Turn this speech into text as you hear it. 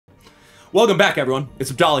Welcome back, everyone. It's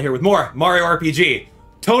Abdallah here with more Mario RPG.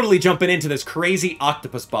 Totally jumping into this crazy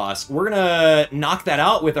octopus boss. We're gonna knock that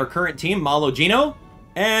out with our current team, Malo Gino,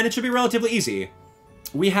 and it should be relatively easy.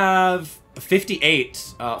 We have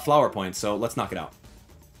 58 flower points, so let's knock it out.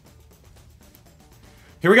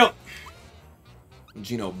 Here we go.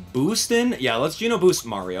 Gino boosting. Yeah, let's Gino boost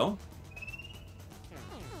Mario.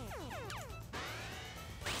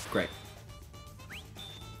 Great.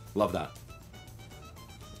 Love that.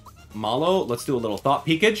 Malo, let's do a little thought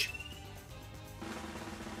peekage.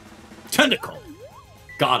 Tentacle.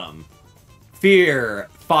 Got him. Fear,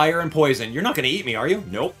 fire, and poison. You're not going to eat me, are you?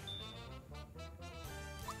 Nope.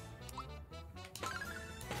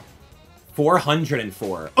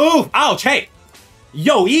 404. Ooh, ouch, hey.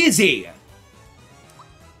 Yo, easy.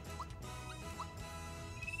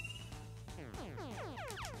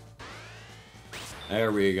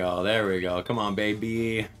 There we go, there we go. Come on,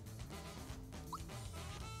 baby.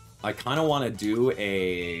 I kind of want to do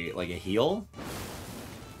a heal.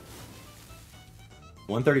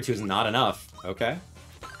 132 is not enough. Okay.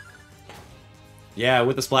 Yeah,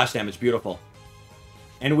 with the splash damage. Beautiful.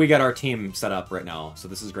 And we got our team set up right now, so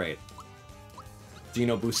this is great.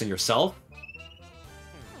 Gino boosting yourself.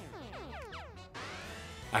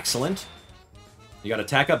 Excellent. You got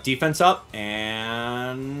attack up, defense up,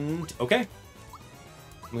 and... okay.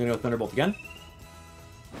 I'm gonna go Thunderbolt again.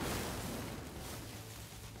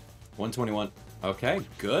 121. Okay,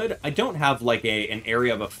 good. I don't have, like, an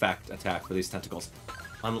area of effect attack for these tentacles.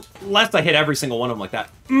 Unless I hit every single one of them like that.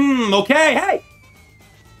 Okay, hey!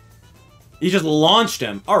 You just launched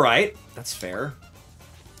him. Alright, that's fair.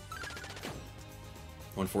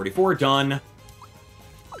 144, done.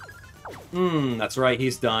 That's right,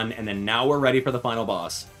 he's done. And then now we're ready for the final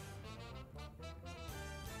boss.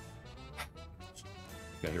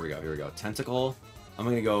 Okay, here we go, here we go. Tentacle. I'm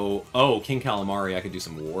gonna go... oh, King Calamari. I could do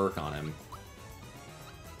some work on him.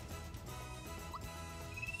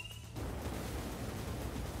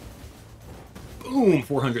 Boom!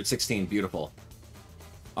 416. Beautiful.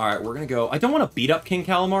 Alright, we're gonna go... I don't want to beat up King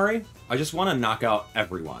Calamari. I just want to knock out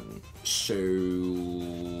everyone. So...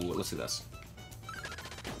 let's do this.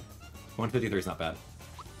 153 is not bad.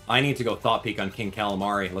 I need to go Thought Peek on King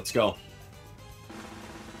Calamari. Let's go.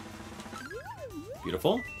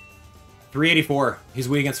 Beautiful. 384. He's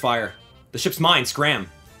weak against fire. The ship's mine. Scram.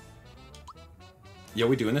 Yo,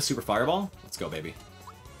 we doing this? Super Fireball? Let's go, baby.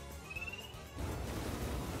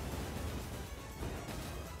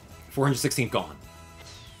 416 gone.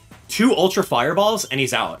 2 Ultra Fireballs, and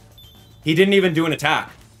he's out. He didn't even do an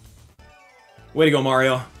attack. Way to go,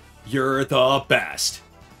 Mario. You're the best.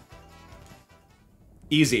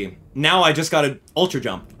 Easy. Now I just gotta Ultra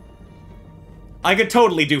Jump. I could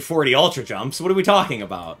totally do 40 Ultra Jumps. What are we talking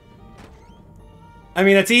about? I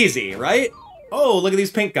mean, it's easy, right? Oh, look at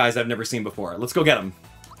these pink guys I've never seen before. Let's go get them.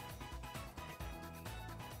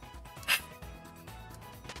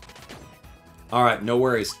 Alright, no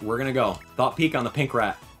worries. We're gonna go. Thought Peek on the pink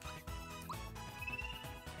rat.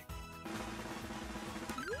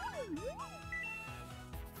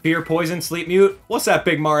 Fear, poison, sleep, mute. What's that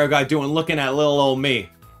big Mario guy doing looking at little old me?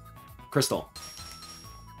 Crystal.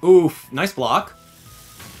 Oof, nice block.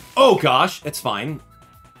 Oh gosh, it's fine.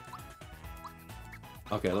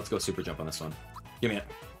 Okay, let's go super jump on this one. Give me it.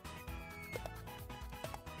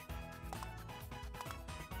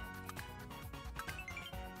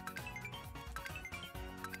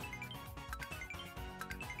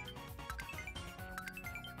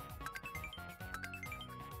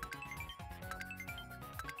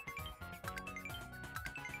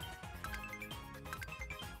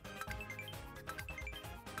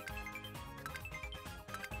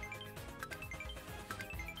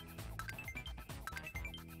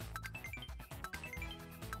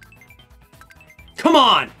 Come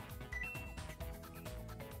on!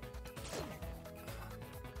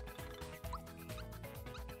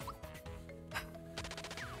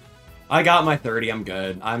 I got my 30, I'm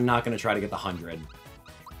good. I'm not going to try to get the 100.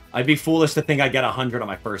 I'd be foolish to think I'd get 100 on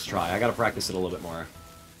my first try. I got to practice it a little bit more.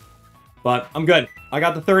 But I'm good. I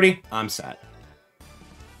got the 30, I'm set.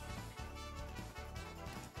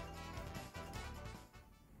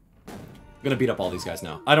 I'm going to beat up all these guys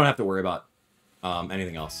now. I don't have to worry about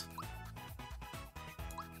anything else.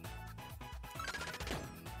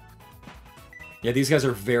 Yeah, these guys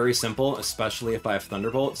are very simple, especially if I have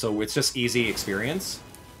Thunderbolt, so it's just easy experience.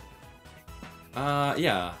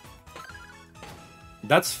 Yeah.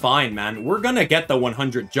 That's fine, man. We're gonna get the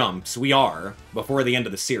 100 jumps. We are, before the end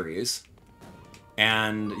of the series.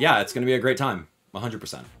 And, yeah, it's gonna be a great time.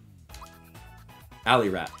 100%. Alley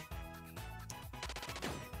Rat.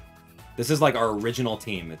 This is like our original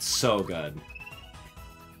team. It's so good.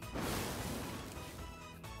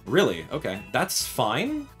 Really? Okay. That's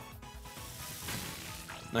fine.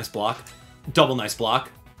 Nice block. Double nice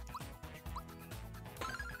block.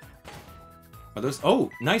 Are those... Oh,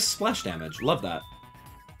 nice splash damage. Love that.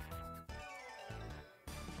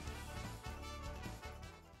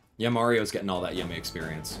 Yeah, Mario's getting all that yummy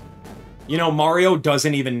experience. You know, Mario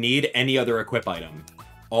doesn't even need any other equip item.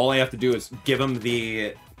 All I have to do is give him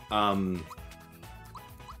the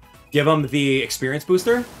experience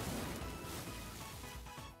booster.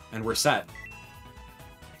 And we're set.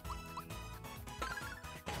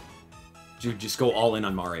 You just go all in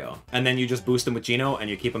on Mario. And then you just boost him with Geno, and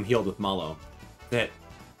you keep him healed with Malo.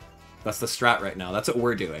 That's the strat right now. That's what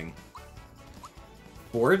we're doing.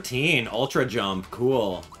 14. Ultra Jump.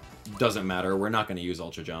 Cool. Doesn't matter. We're not going to use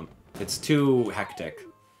Ultra Jump. It's too hectic.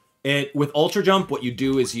 With Ultra Jump, what you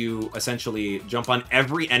do is you essentially jump on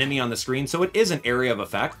every enemy on the screen, so it is an area of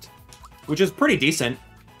effect, which is pretty decent.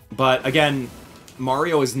 But again,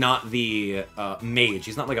 Mario is not the mage.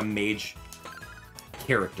 He's not like a mage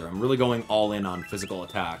character. I'm really going all in on physical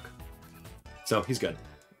attack. So, he's good.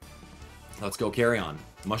 Let's go carry on.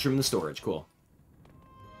 Mushroom in the storage. Cool.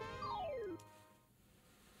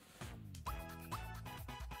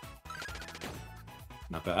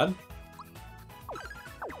 Not bad.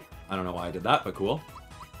 I don't know why I did that, but cool.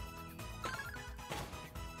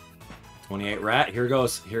 28 rat. Here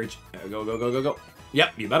goes. Here, go, go, go, go, go.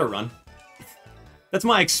 Yep, you better run. That's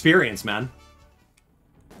my experience, man.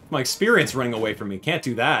 My experience running away from me. Can't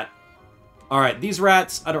do that. Alright, these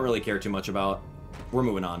rats, I don't really care too much about. We're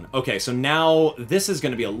moving on. Okay, so now this is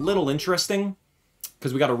going to be a little interesting,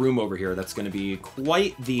 because we got a room over here that's going to be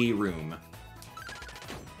quite the room.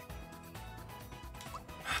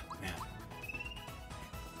 Man.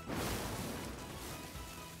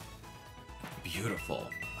 Beautiful.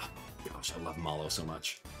 Oh, gosh, I love Malo so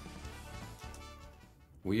much.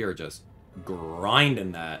 We are just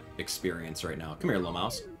grinding that experience right now. Come here, little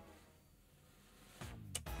mouse.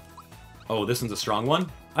 Oh, this one's a strong one?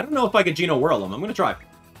 I don't know if I could Geno Whirl him. I'm gonna try.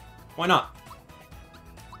 Why not?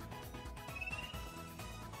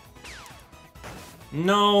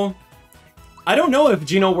 No. I don't know if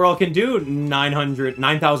Geno Whirl can do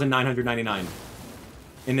 9,999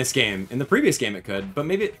 in this game. In the previous game it could, but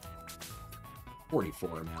maybe...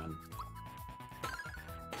 44, man.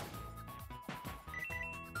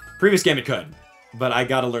 Previous game it could, but I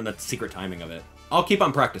gotta learn the secret timing of it. I'll keep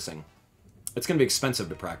on practicing. It's gonna be expensive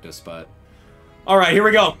to practice, but... Alright, here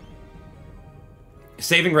we go.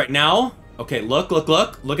 Saving right now. Okay, look, look,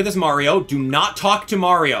 look. Look at this Mario. Do not talk to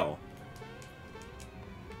Mario.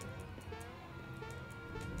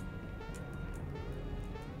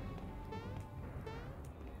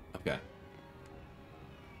 Okay.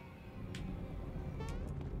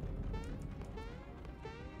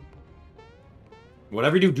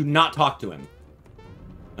 Whatever you do, do not talk to him.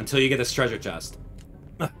 Until you get this treasure chest.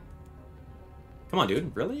 Come on,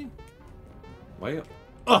 dude. Really? Why you...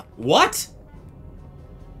 what?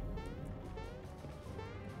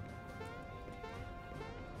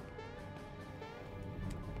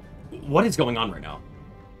 What is going on right now?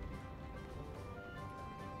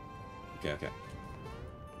 Okay, okay.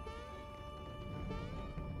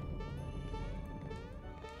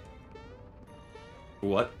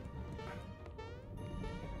 What?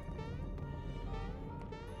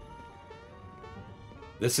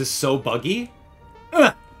 This is so buggy?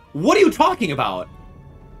 Ugh! What are you talking about?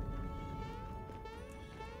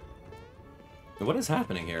 What is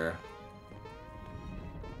happening here?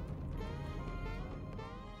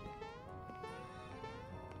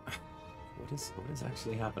 What is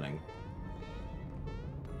actually happening?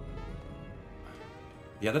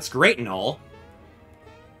 Yeah, that's great and all.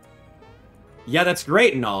 Yeah, that's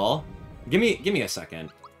great and all. Give me a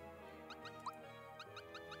second.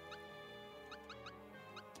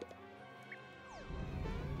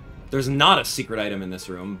 There's not a secret item in this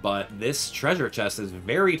room, but this treasure chest is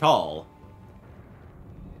very tall.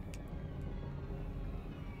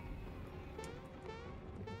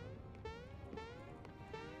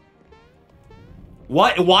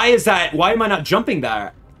 What? Why is that? Why am I not jumping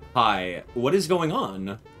that high? What is going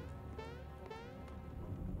on?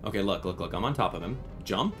 Okay, look, look, look. I'm on top of him.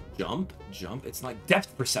 Jump, jump, jump. It's like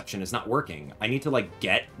depth perception is not working. I need to, like,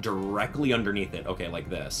 get directly underneath it. Okay, like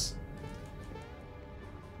this.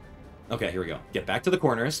 Okay, here we go. Get back to the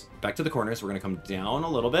corners. Back to the corners. We're going to come down a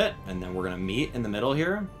little bit, and then we're going to meet in the middle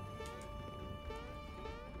here.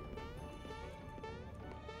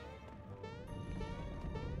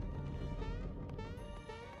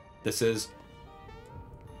 This is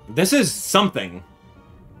something.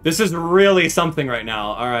 This is really something right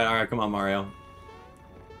now. All right, come on, Mario.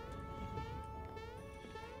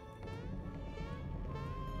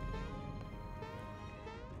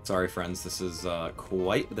 Sorry, friends. This is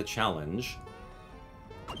quite the challenge.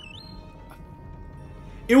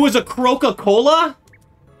 It was a Coca-Cola?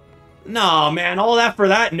 Nah, man. All that for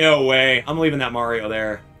that? No way. I'm leaving that Mario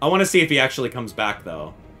there. I want to see if he actually comes back,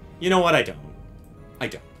 though. You know what? I don't. I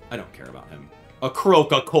don't care about him. A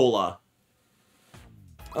Coca-Cola.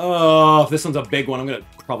 Oh, if this one's a big one, I'm going to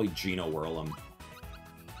probably Geno whirl him.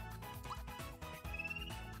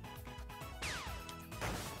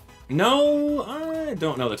 No, I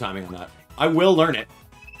don't know the timing on that. I will learn it.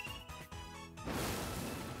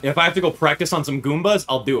 If I have to go practice on some Goombas,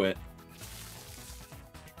 I'll do it.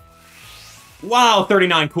 Wow,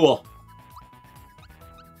 39, cool.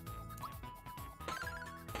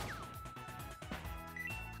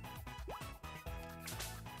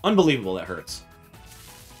 Unbelievable, that hurts.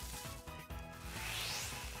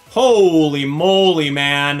 Holy moly,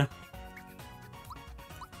 man.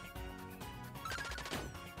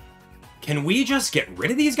 Can we just get rid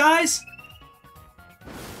of these guys?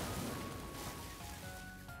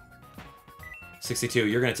 62,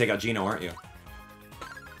 you're gonna take out Geno, aren't you?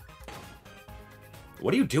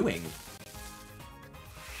 What are you doing?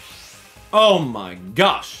 Oh my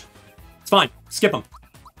gosh. It's fine. Skip him.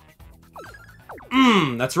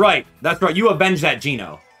 That's right. That's right. You avenge that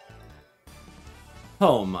Geno.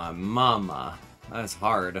 Oh my mama. That's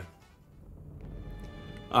hard.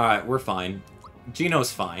 Alright, we're fine.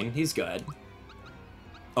 Geno's fine. He's good.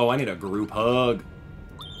 Oh, I need a group hug.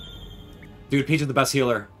 Dude, Peach is the best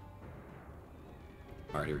healer.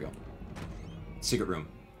 Alright, here we go. Secret room.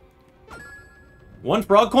 1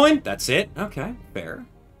 frog coin? That's it? Okay, fair.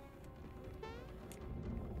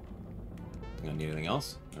 Think I need anything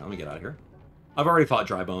else? No, let me get out of here. I've already fought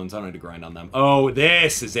dry bones. I don't need to grind on them. Oh,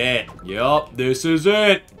 this is it. Yup, this is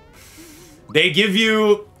it. They give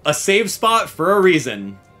you a save spot for a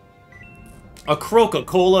reason. A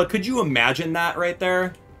Coca-Cola. Could you imagine that right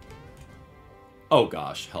there? Oh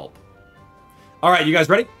gosh, help. Alright, you guys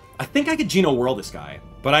ready? I think I could Geno whirl this guy,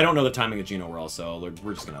 but I don't know the timing of Geno whirl, so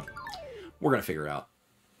we're just gonna... We're gonna figure it out.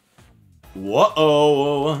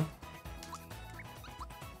 Whoa!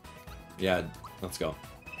 Yeah, let's go.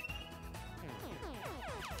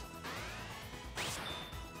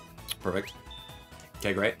 Perfect.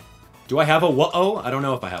 Okay, great. Do I have a whoa? I don't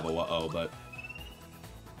know if I have a whoa, but...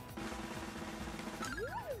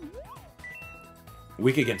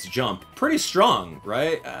 Weak against jump. Pretty strong,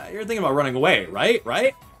 right? You're thinking about running away, right?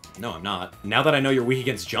 Right? No, I'm not. Now that I know you're weak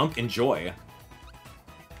against jump, enjoy.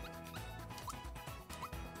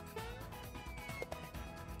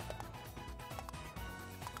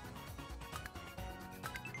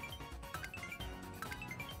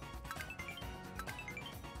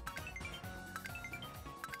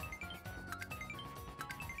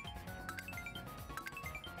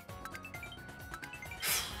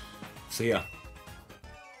 See ya.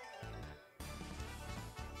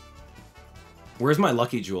 Where's my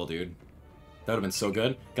lucky jewel, dude? That would have been so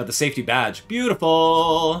good. Got the safety badge.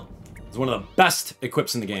 Beautiful! It's one of the best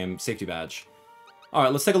equips in the game. Safety badge.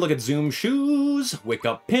 Alright, let's take a look at Zoom Shoes. Wake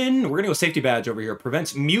up pin. We're gonna go safety badge over here.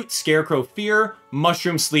 Prevents mute, scarecrow, fear,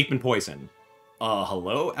 mushroom, sleep, and poison.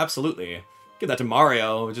 Hello? Absolutely. Give that to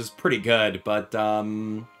Mario, which is pretty good, but,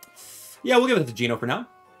 yeah, we'll give it to Geno for now.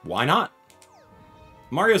 Why not?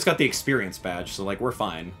 Mario's got the experience badge, so, like, we're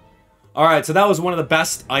fine. Alright, so that was one of the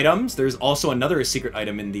best items. There's also another secret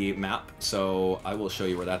item in the map, so I will show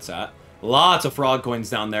you where that's at. Lots of frog coins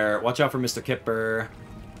down there. Watch out for Mr. Kipper.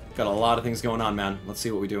 Got a lot of things going on, man. Let's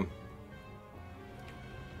see what we do.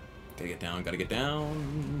 Gotta get down, gotta get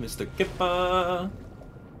down. Mr. Kipper.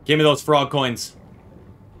 Give me those frog coins.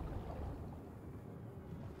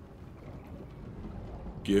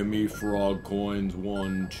 Give me frog coins.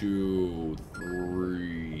 1, 2,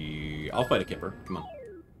 3. I'll fight a Kipper. Come on.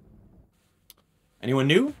 Anyone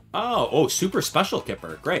new? Oh, super special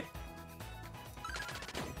Kipper. Great.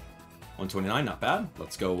 129, not bad.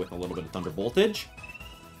 Let's go with a little bit of Thunder Voltage.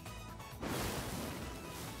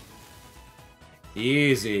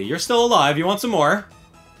 Easy. You're still alive. You want some more?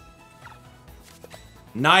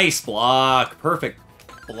 Nice block. Perfect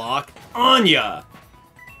block on ya.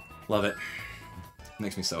 Love it.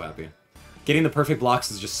 Makes me so happy. Getting the perfect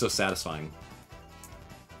blocks is just so satisfying.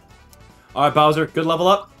 Alright, Bowser. Good level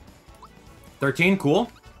up. 13,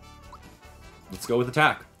 cool. Let's go with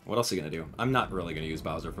attack. What else are you gonna do? I'm not really gonna use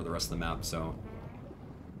Bowser for the rest of the map, so...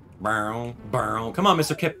 Burrow, burrow. Come on,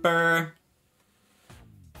 Mr. Kipper.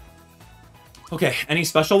 Okay, any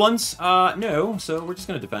special ones? No, so we're just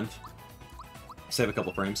gonna defend. Save a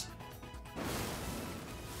couple frames.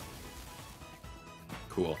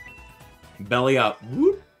 Cool. Belly up.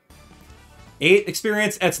 Whoop. 8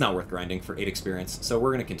 experience? It's not worth grinding for 8 experience, so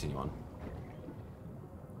we're gonna continue on.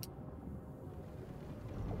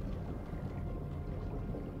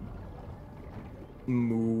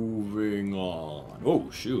 Moving on. Oh,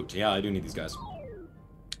 shoot. Yeah, I do need these guys.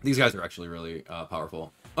 These guys are actually really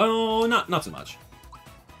powerful. Oh, not so much.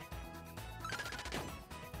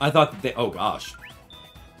 I thought that they... Oh, gosh.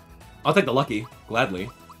 I'll take the lucky, gladly.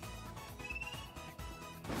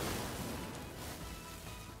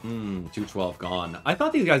 212 gone. I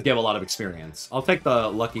thought these guys gave a lot of experience. I'll take the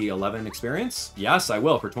lucky 11 experience. Yes, I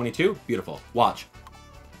will for 22. Beautiful. Watch.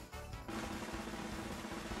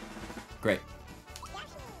 Great.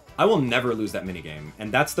 I will never lose that minigame,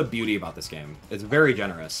 and that's the beauty about this game. It's very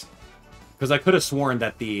generous. Because I could have sworn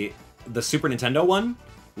that the Super Nintendo one,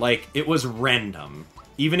 like, it was random.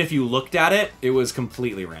 Even if you looked at it, it was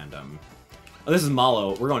completely random. Oh, this is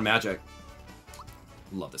Malo. We're going magic.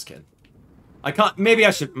 Love this kid. I can't. Maybe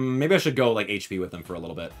I should go like HP with him for a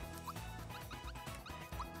little bit.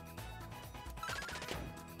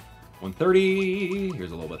 130.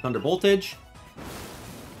 Here's a little bit of Thunder Voltage.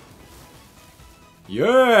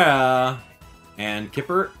 Yeah. And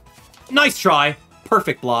Kipper. Nice try.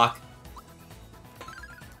 Perfect block.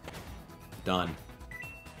 Done.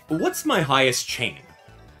 What's my highest chain?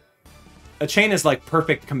 A chain is like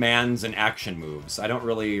perfect commands and action moves. I don't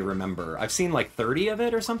really remember. I've seen like 30 of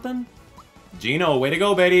it or something. Gino, way to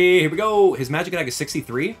go, baby. Here we go. His magic attack is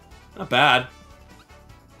 63. Not bad.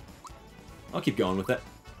 I'll keep going with it.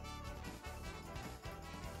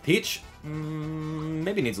 Peach?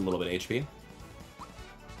 Maybe needs a little bit of HP.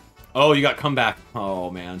 Oh, you got comeback. Oh,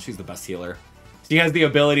 man. She's the best healer. She has the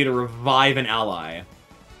ability to revive an ally.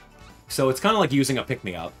 So it's kind of like using a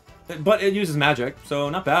pick-me-up. But it uses magic, so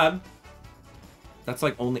not bad. That's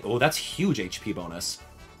like only... Oh, that's huge HP bonus.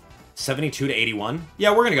 72 to 81.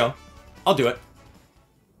 Yeah, we're gonna go. I'll do it.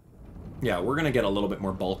 Yeah, we're gonna get a little bit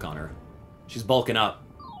more bulk on her. She's bulking up.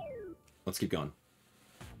 Let's keep going.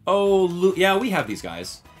 Oh, yeah, we have these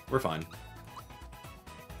guys. We're fine.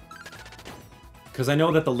 Because I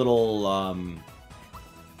know that the little,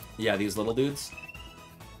 yeah, these little dudes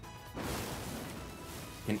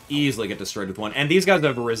can easily get destroyed with one. And these guys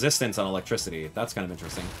have a resistance on electricity. That's kind of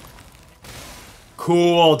interesting.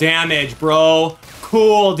 Cool damage, bro.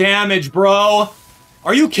 Cool damage, bro.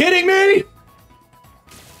 Are you kidding me?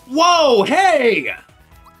 Whoa, hey!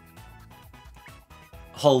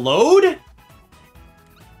 Hello'd?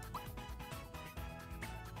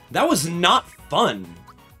 That was not fun.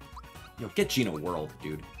 Yo, get Gino World,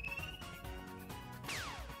 dude.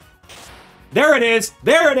 There it is!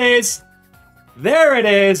 There it is! There it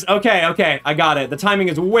is! Okay, okay, I got it. The timing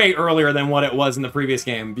is way earlier than what it was in the previous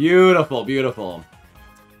game. Beautiful, beautiful.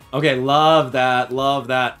 Okay, love that, love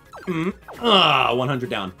that. 100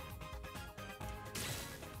 down.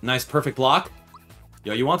 Nice, perfect block.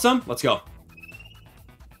 Yo, you want some? Let's go.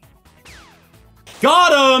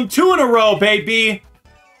 Got him! 2 in a row, baby!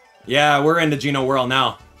 Yeah, we're into Gino Whirl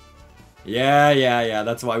now. Yeah.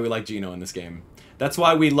 That's why we like Gino in this game. That's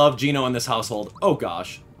why we love Gino in this household. Oh,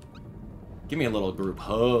 gosh. Give me a little group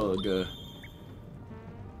hug.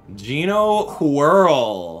 Gino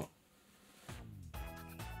Whirl.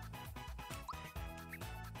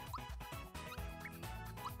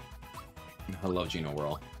 I love Gino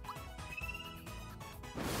Whirl.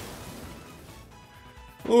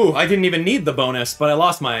 Ooh, I didn't even need the bonus, but I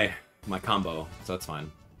lost my combo, so that's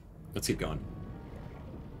fine. Let's keep going.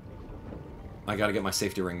 I gotta get my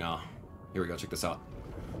safety ring now. Here we go, check this out.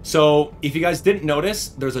 So, if you guys didn't notice,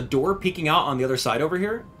 there's a door peeking out on the other side over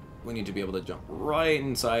here. We need to be able to jump right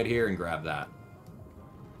inside here and grab that.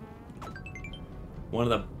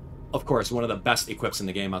 Of course, one of the best equips in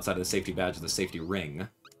the game outside of the safety badge is the safety ring.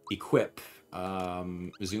 Equip.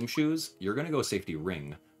 Zoom shoes. You're gonna go safety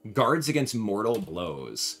ring. Guards against mortal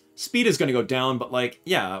blows. Speed is gonna go down, but like,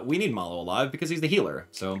 yeah, we need Malo alive because he's the healer,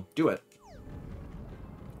 so do it.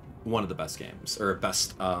 One of the best games, or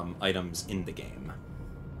best items in the game.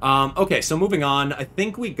 Okay, so moving on. I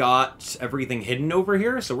think we got everything hidden over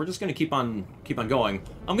here, so we're just gonna keep on going.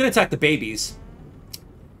 I'm gonna attack the babies.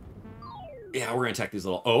 Yeah, we're gonna attack these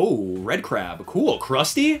little... Oh, red crab. Cool.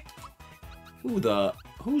 Krusty?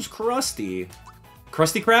 Who's Krusty?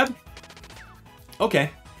 Krusty Krab?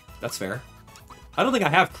 Okay, that's fair. I don't think I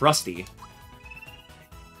have Krusty.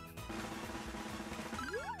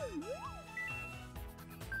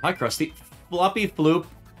 Hi, Krusty. Floppy floop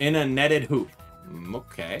in a netted hoop.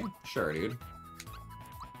 Okay, sure, dude.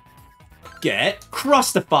 Get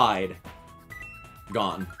crustified.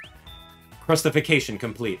 Gone. Crustification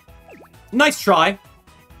complete. Nice try.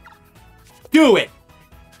 Do it.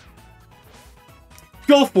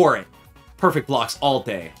 Go for it. Perfect blocks all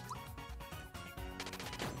day.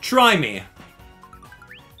 Try me.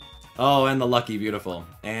 Oh, and the lucky, beautiful.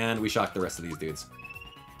 And we shocked the rest of these dudes.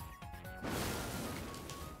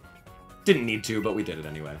 Didn't need to, but we did it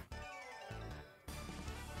anyway.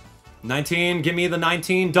 19, give me the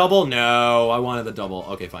 19 double. No, I wanted the double.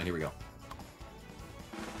 Okay, fine, here we go.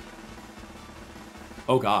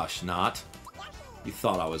 Oh gosh, not. You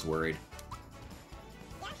thought I was worried.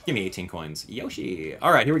 Give me 18 coins. Yoshi.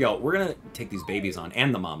 Alright, here we go. We're gonna take these babies on,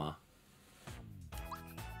 and the mama.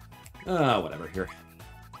 Whatever, here.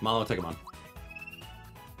 Malo, take them on.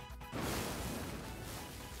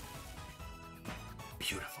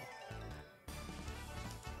 Beautiful.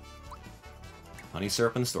 Honey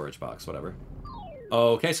syrup in the storage box, whatever.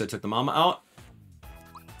 Okay, so I took the mama out.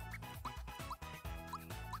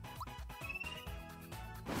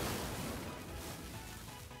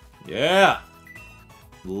 Yeah!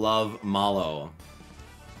 Love Malo.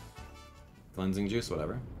 Cleansing juice,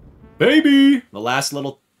 whatever. Baby! The last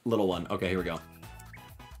little one. Okay, here we go.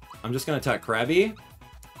 I'm just gonna attack Krabby.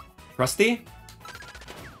 Krusty.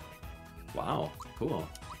 Wow, cool.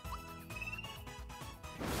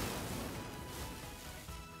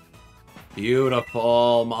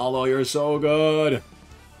 Beautiful. Malo, you're so good.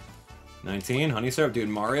 19, honey syrup. Dude,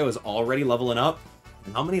 Mario is already leveling up.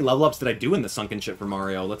 And how many level ups did I do in the Sunken ship for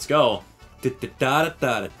Mario? Let's go.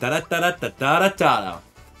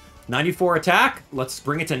 94 attack. Let's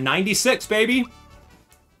bring it to 96, baby.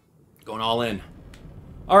 Going all in.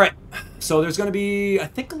 Alright, so there's going to be, I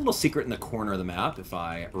think, a little secret in the corner of the map, if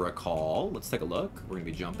I recall. Let's take a look. We're going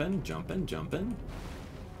to be jumping, jumping, jumping.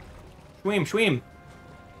 Schweem, schweem.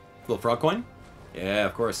 Little frog coin? Yeah,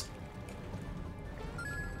 of course.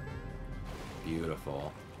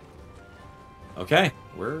 Beautiful. Okay,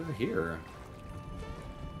 we're here.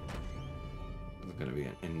 It's going to be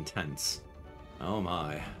intense. Oh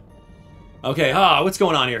my. Okay, what's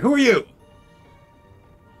going on here? Who are you?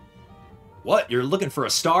 What? You're looking for a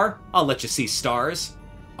star? I'll let you see stars.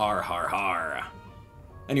 Har har har.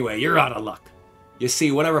 Anyway, you're out of luck. You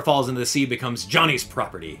see, whatever falls into the sea becomes Johnny's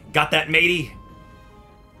property. Got that, matey?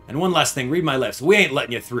 And one last thing, read my lips. We ain't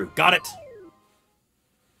letting you through. Got it?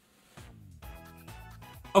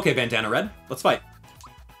 Okay, Bandana Red. Let's fight.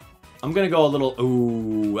 I'm gonna go a little...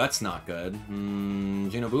 Ooh, that's not good.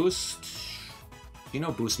 Geno Boost.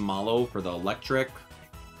 Geno Boost Malo for the electric.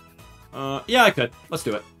 Yeah, I could. Let's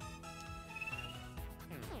do it.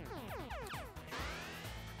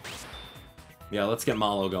 Yeah, let's get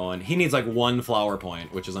Malo going. He needs like 1 flower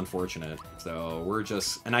point, which is unfortunate. So we're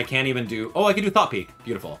just... And I can't even do... Oh, I can do Thought Peak.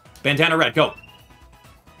 Beautiful. Bandana Red, go.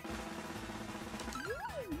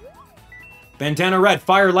 Bandana Red.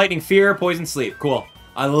 Fire, Lightning, Fear, Poison, Sleep. Cool.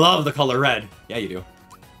 I love the color red. Yeah, you do.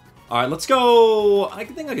 Alright, let's go... I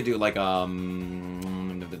think I could do like, give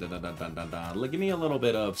me a little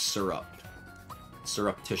bit of syrup.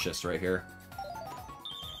 Surreptitious right here.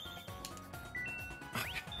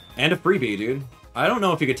 And a freebie, dude. I don't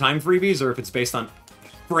know if you could time freebies or if it's based on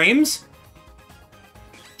frames.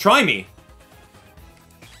 Try me.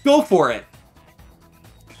 Go for it.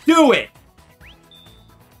 Do it.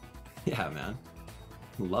 Yeah, man.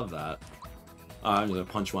 Love that. I'm just gonna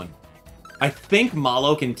punch one. I think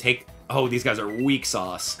Malo can take... Oh, these guys are weak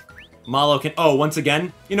sauce. Malo can... Oh, once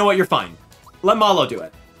again, you know what? You're fine. Let Malo do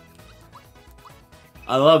it.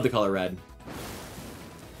 I love the color red.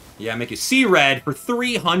 Yeah, make you see red for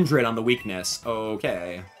 300 on the weakness.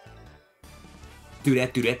 Okay. Do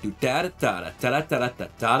that, do that, do da da da da da da da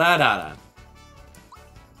da da da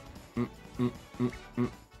da.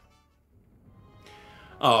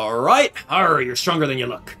 Alright. Arr, you're stronger than you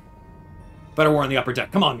look. Better war on the upper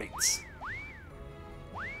deck. Come on, mates.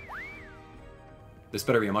 This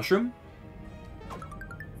better be a mushroom.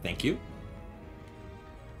 Thank you.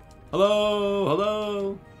 Hello,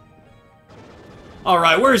 hello.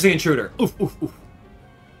 Alright, where's the intruder? Oof, oof, oof.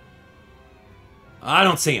 I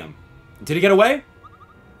don't see him. Did he get away?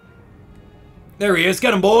 There he is.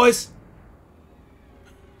 Get him, boys.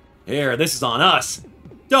 Here, this is on us.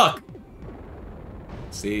 Duck.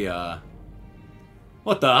 See,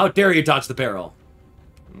 what the? How dare you dodge the barrel?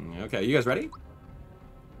 Okay, you guys ready?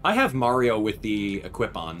 I have Mario with the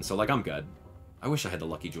equip on, so, like, I'm good. I wish I had the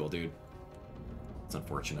Lucky Jewel, dude. It's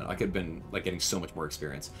unfortunate. I could have been, like, getting so much more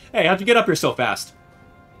experience. Hey, how'd you get up here so fast?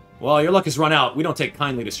 Well, your luck has run out. We don't take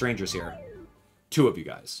kindly to strangers here. 2 of you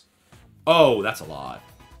guys. Oh, that's a lot.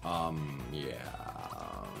 Yeah.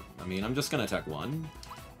 I mean, I'm just gonna attack 1.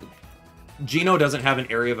 Geno doesn't have an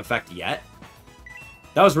area of effect yet.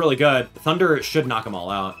 That was really good. Thunder should knock them all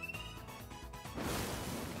out.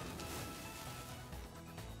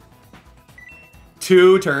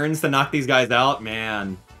 Two turns to knock these guys out?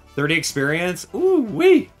 Man. 30 experience? Ooh,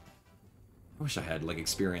 wee! I wish I had, like,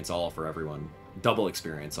 experience all for everyone. Double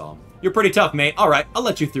experience all. You're pretty tough, mate. Alright, I'll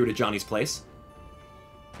let you through to Johnny's place.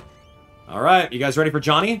 Alright, you guys ready for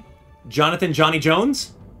Johnny? Jonathan Johnny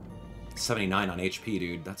Jones? 79 on HP,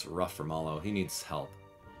 dude. That's rough for Malo. He needs help.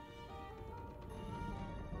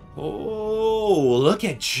 Oh, look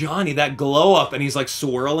at Johnny. That glow up, and he's like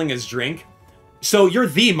swirling his drink. So you're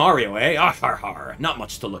the Mario, eh? Ah, har, har. Not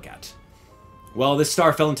much to look at. Well, this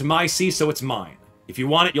star fell into my sea, so it's mine. If you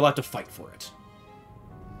want it, you'll have to fight for it.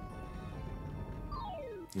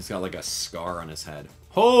 He's got like a scar on his head.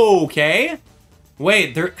 Okay.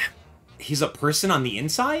 Wait, he's a person on the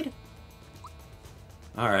inside?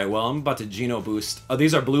 Alright, well, I'm about to Geno boost. Oh,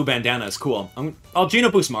 these are blue bandanas. Cool. I'll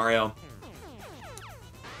Geno boost Mario.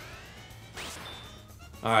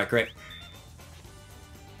 Alright, great.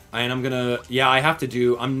 And I'm gonna... Yeah, I have to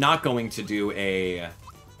do... I'm not going to do a...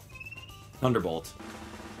 Thunderbolt.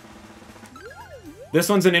 This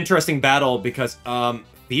one's an interesting battle because,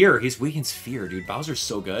 Fear. He's weakens Fear, dude. Bowser's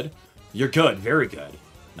so good. You're good. Very good.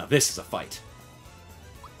 Now this is a fight.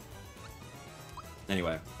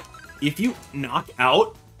 Anyway. If you knock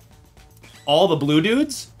out all the blue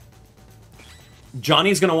dudes,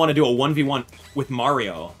 Johnny's gonna want to do a 1v1 with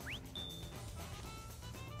Mario.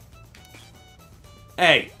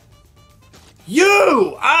 Hey.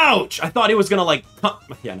 You! Ouch! I thought he was gonna, like...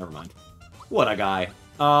 Yeah, never mind. What a guy.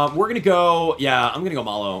 We're gonna go... Yeah, I'm gonna go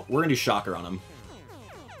Malo. We're gonna do Shocker on him.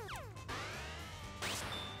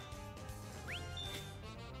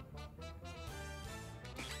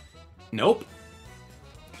 Nope.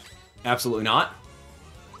 Absolutely not.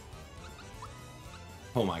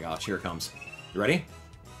 Oh my gosh, here it comes. You ready?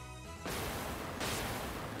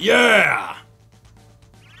 Yeah!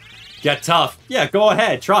 Get tough. Yeah, go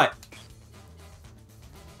ahead, try it.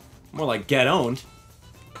 More like get owned.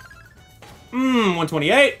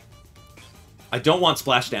 128. I don't want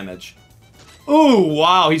splash damage. Ooh,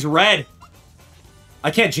 wow, he's red. I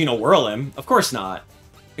can't Geno Whirl him. Of course not.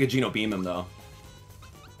 I could Geno Beam him, though.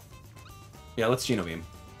 Yeah, let's Geno Beam.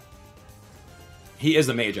 He is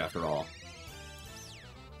a mage, after all.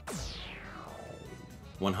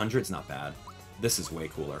 100's not bad. This is way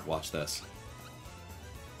cooler. Watch this.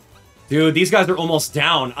 Dude, these guys are almost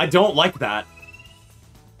down. I don't like that.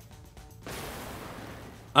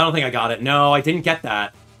 I don't think I got it. No, I didn't get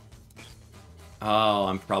that. Oh,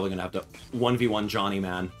 I'm probably gonna have to 1v1 Johnny,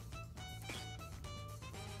 man.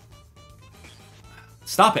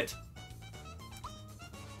 Stop it.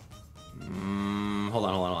 Hold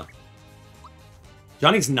on.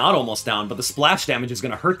 Johnny's not almost down, but the splash damage is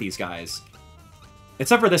gonna hurt these guys.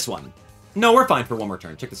 Except for this one. No, we're fine for one more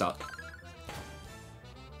turn. Check this out.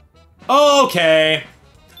 Okay.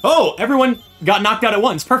 Oh, everyone got knocked out at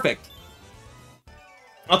once. Perfect.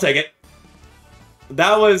 I'll take it.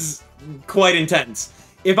 That was quite intense.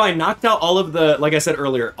 If I knocked out all of the, like I said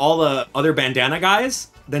earlier, all the other bandana guys,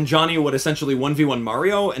 then Johnny would essentially 1v1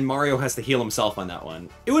 Mario, and Mario has to heal himself on that one.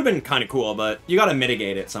 It would have been kind of cool, but you gotta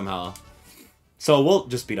mitigate it somehow. So we'll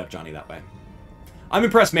just beat up Johnny that way. I'm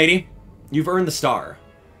impressed, matey. You've earned the star.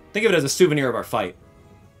 Think of it as a souvenir of our fight.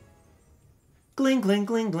 Gling, gling,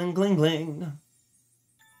 gling, gling, gling, gling.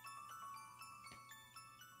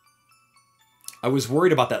 I was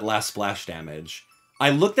worried about that last splash damage. I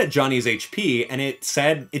looked at Johnny's HP, and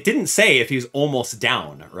it didn't say if he's almost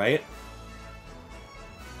down, right?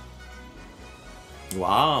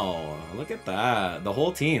 Wow, look at that. The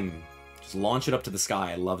whole team. Just launch it up to the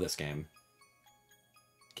sky. I love this game.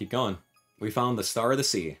 Keep going. We found the Star of the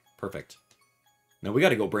Sea. Perfect. Now we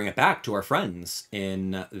gotta go bring it back to our friends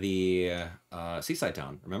in the Seaside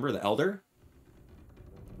Town. Remember the Elder?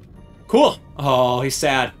 Cool. Oh, he's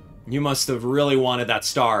sad. You must have really wanted that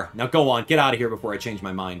star. Now go on, get out of here before I change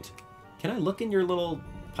my mind. Can I look in your little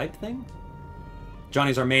pipe thing?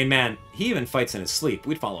 Johnny's our main man. He even fights in his sleep.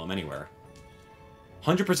 We'd follow him anywhere.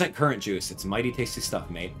 100% current juice. It's mighty tasty stuff,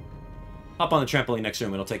 mate. Hop on the trampoline next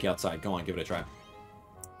room. It'll take you outside. Go on, give it a try.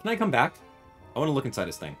 Can I come back? I want to look inside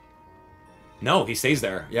his thing. No, he stays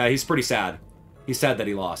there. Yeah, he's pretty sad. He's sad that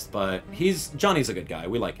he lost, but Johnny's a good guy.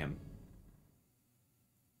 We like him.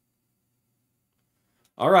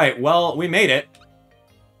 Alright, well, we made it.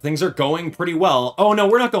 Things are going pretty well. Oh, no,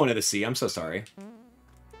 we're not going to the sea. I'm so sorry.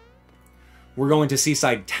 We're going to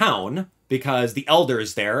Seaside Town because the Elder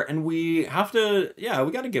is there, and we have to... Yeah,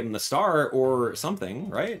 we got to give him the star or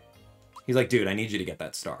something, right? He's like, dude, I need you to get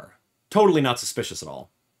that star. Totally not suspicious at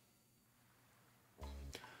all.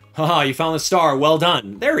 Haha, you found the star. Well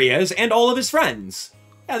done. There he is, and all of his friends.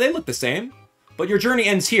 Yeah, they look the same. But your journey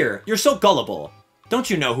ends here. You're so gullible. Don't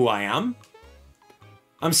you know who I am?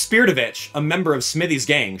 I'm Spiridovich, a member of Smithy's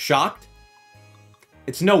gang. Shocked?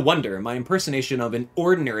 It's no wonder. My impersonation of an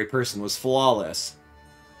ordinary person was flawless.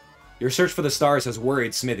 Your search for the stars has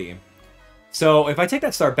worried Smithy. So, if I take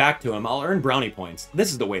that star back to him, I'll earn brownie points.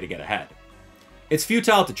 This is the way to get ahead. It's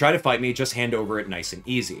futile to try to fight me, just hand over it nice and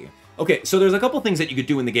easy. Okay, so there's a couple things that you could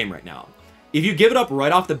do in the game right now. If you give it up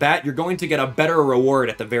right off the bat, you're going to get a better reward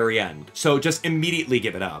at the very end. So just immediately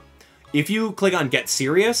give it up. If you click on Get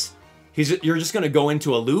Serious, you're just going to go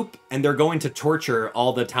into a loop, and they're going to torture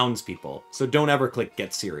all the townspeople. So don't ever click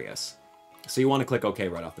Get Serious. So you want to click OK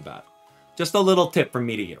right off the bat. Just a little tip from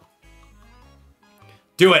me to you.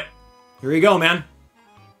 Do it. Here you go, man.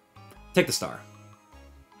 Take the star.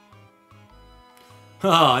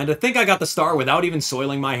 Ah, and to think I got the star without even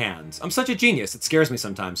soiling my hands. I'm such a genius. It scares me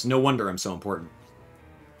sometimes. No wonder I'm so important.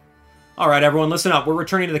 Alright, everyone, listen up. We're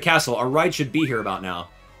returning to the castle. Our ride should be here about now.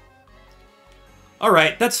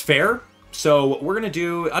 Alright, that's fair. So what we're going to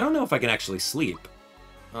do... I don't know if I can actually sleep.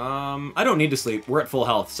 I don't need to sleep. We're at full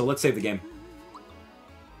health, so let's save the game.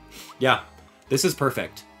 Yeah, this is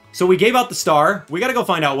perfect. So we gave out the star. We got to go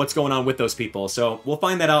find out what's going on with those people. So we'll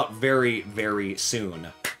find that out very, very soon.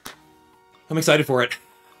 I'm excited for it.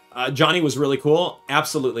 Johnny was really cool.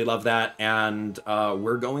 Absolutely love that. And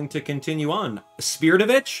we're going to continue on.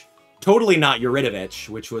 Spiridovich? Totally not Yuridovich,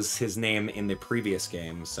 which was his name in the previous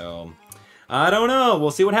game. So I don't know.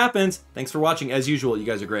 We'll see what happens. Thanks for watching. As usual, you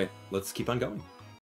guys are great. Let's keep on going.